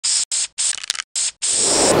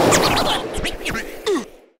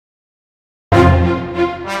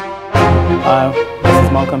Hi, this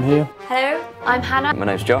is Malcolm here. Hello, I'm Hannah. My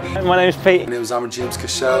name's Josh. My name's Pete. My name is James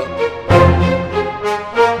Cashel.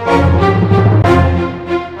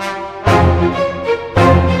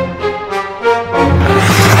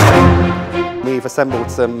 We've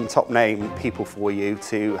assembled some top name people for you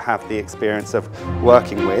to have the experience of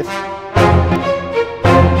working with. If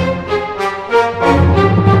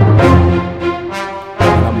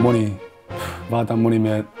I had that money,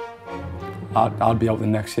 mate, I'd be out the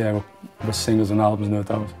next year with singles and albums, no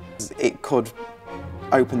doubt. It could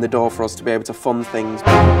open the door for us to be able to fund things.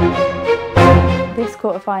 This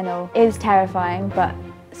quarterfinal is terrifying, but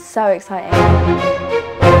so exciting.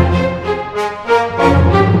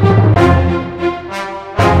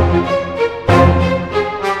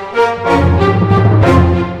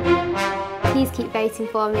 Please keep voting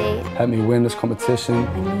for me. Help me win this competition.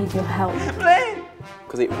 I need your help.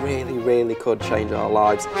 Because it really, really could change our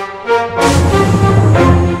lives.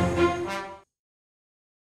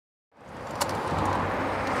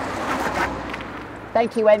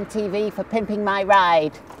 Thank you, MTV, for pimping my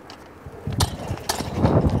ride.